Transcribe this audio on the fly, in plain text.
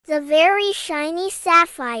The Very Shiny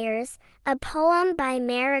Sapphires, a poem by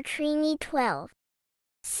Maritrini 12.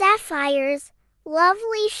 Sapphires,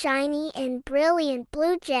 lovely, shiny, and brilliant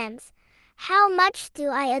blue gems. How much do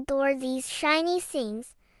I adore these shiny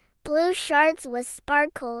things. Blue shards with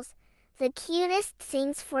sparkles, the cutest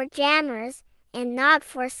things for jammers, and not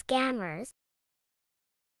for scammers.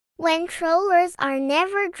 When trollers are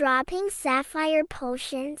never dropping sapphire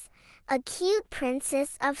potions, a cute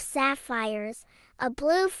princess of sapphires, a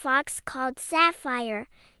blue fox called Sapphire,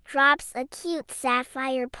 drops a cute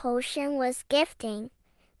sapphire potion was gifting.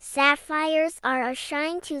 Sapphires are a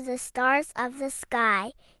shine to the stars of the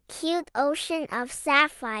sky. Cute ocean of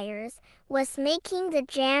sapphires was making the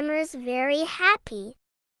jammers very happy.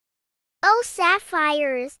 Oh,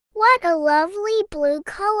 sapphires, what a lovely blue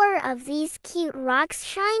color of these cute rocks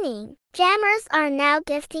shining. Jammers are now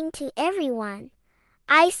gifting to everyone.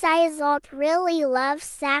 Isaiah really loves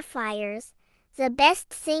sapphires. The best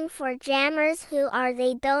thing for jammers. Who are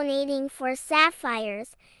they donating for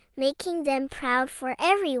sapphires, making them proud for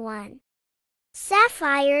everyone.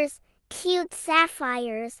 Sapphires, cute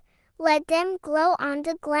sapphires, let them glow on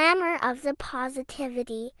the glamour of the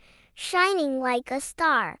positivity, shining like a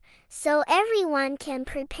star, so everyone can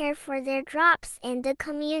prepare for their drops in the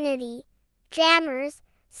community. Jammers,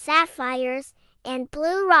 sapphires, and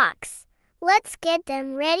blue rocks. Let's get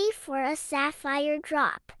them ready for a sapphire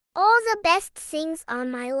drop. All the best things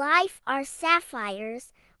on my life are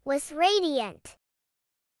sapphires, was radiant.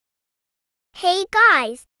 Hey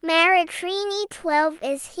guys, Maritrini 12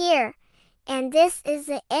 is here, and this is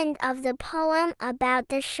the end of the poem about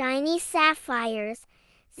the shiny sapphires.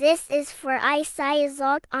 This is for Isaiah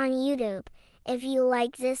on YouTube. If you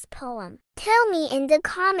like this poem, tell me in the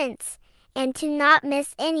comments, and to not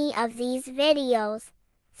miss any of these videos,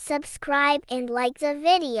 subscribe and like the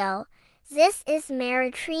video. This is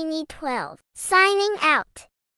Maritrini 12, signing out.